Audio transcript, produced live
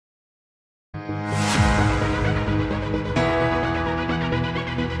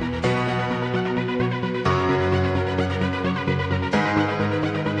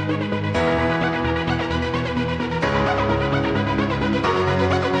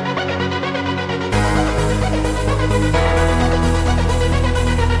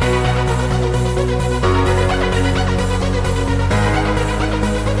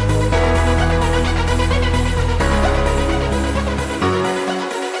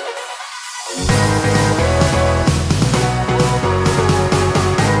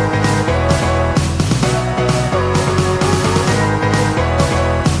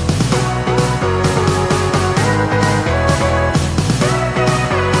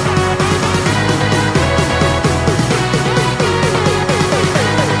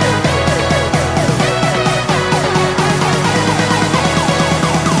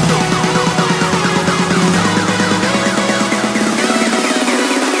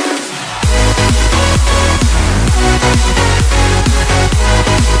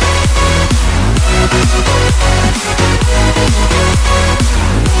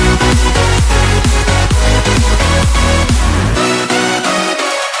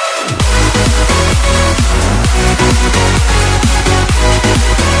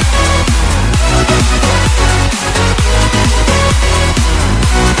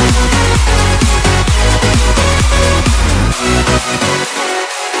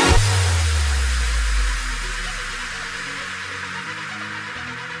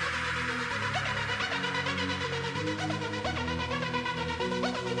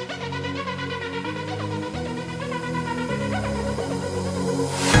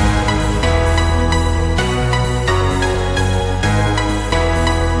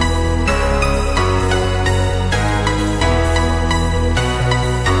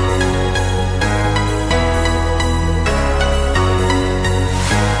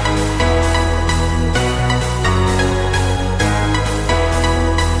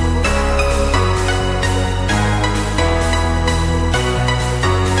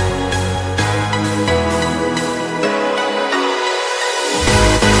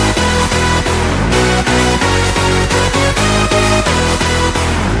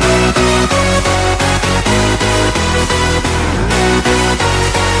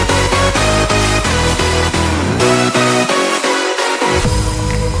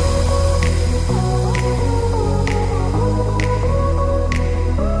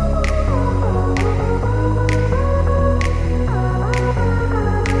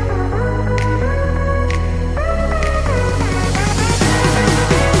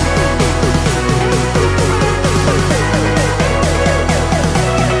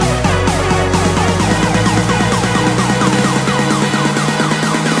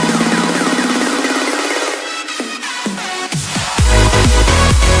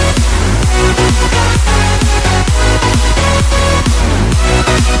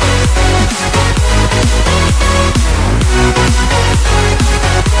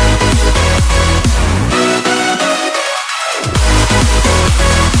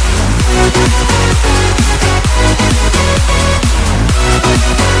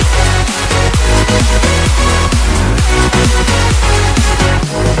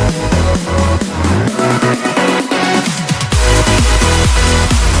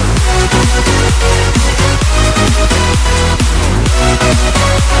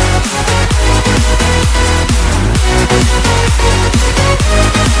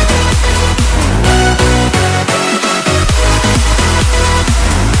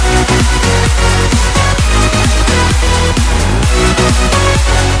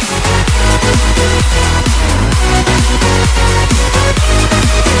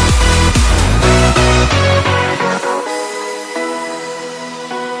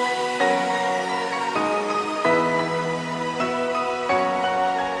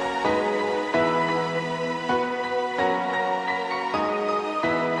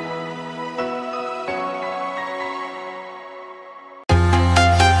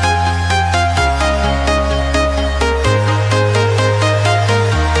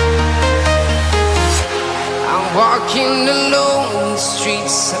Walking alone, the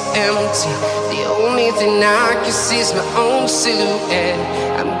streets are empty. The only thing I can see is my own silhouette.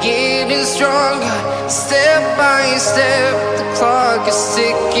 I'm getting stronger, step by step. The clock is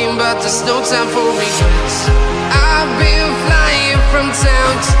ticking, but there's no time for regrets. I've been flying from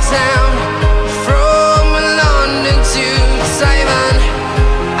town to town, from London to Taiwan.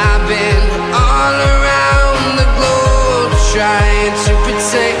 I've been all around the globe, trying to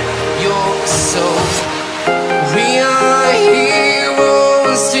protect your soul. We are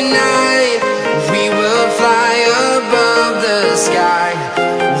heroes tonight. We will fly above the sky.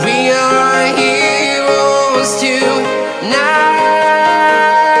 We are heroes.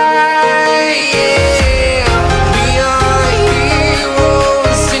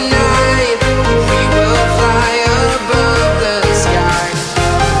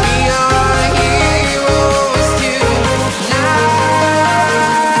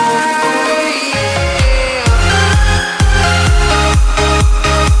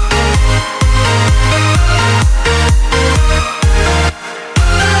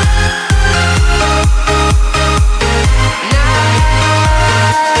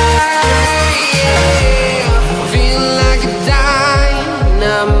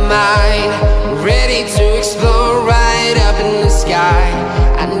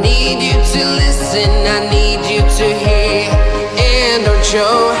 need you to listen, I need you to hear, and don't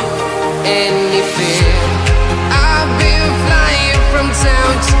show any fear. I've been flying from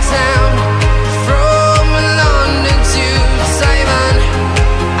town to town, from London to Taiwan.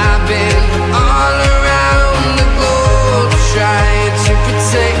 I've been all around the globe trying to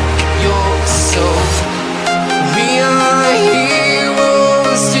protect your soul. We are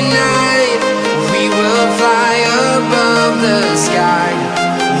heroes tonight, we will fly above the sky.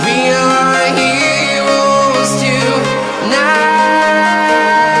 We are heroes tonight,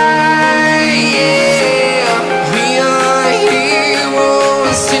 yeah. We are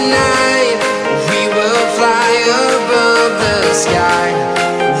heroes tonight, we will fly above the sky.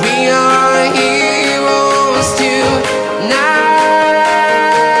 We are heroes tonight,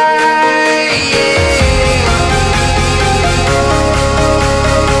 yeah.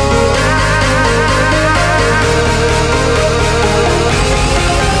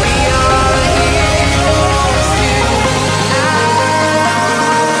 We are heroes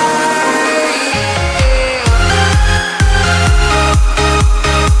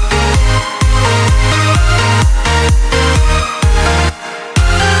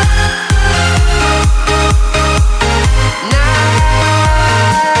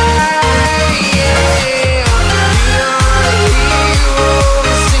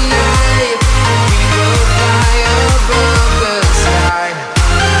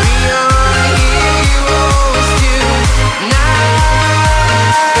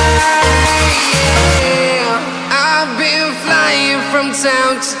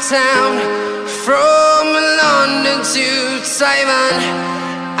town to town, from London to Taiwan.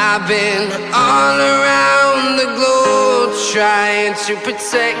 I've been all around the globe trying to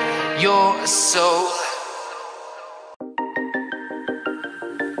protect your soul.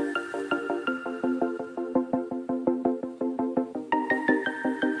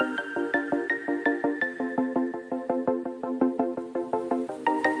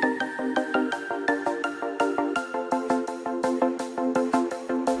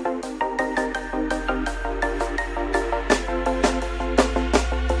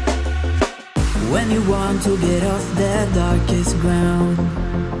 When you want to get off the darkest ground,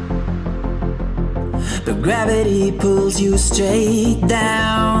 the gravity pulls you straight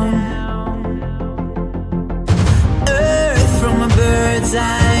down. Earth from a bird's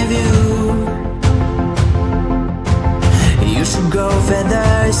eye view. You should grow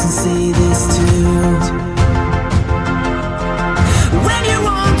feathers and see this too.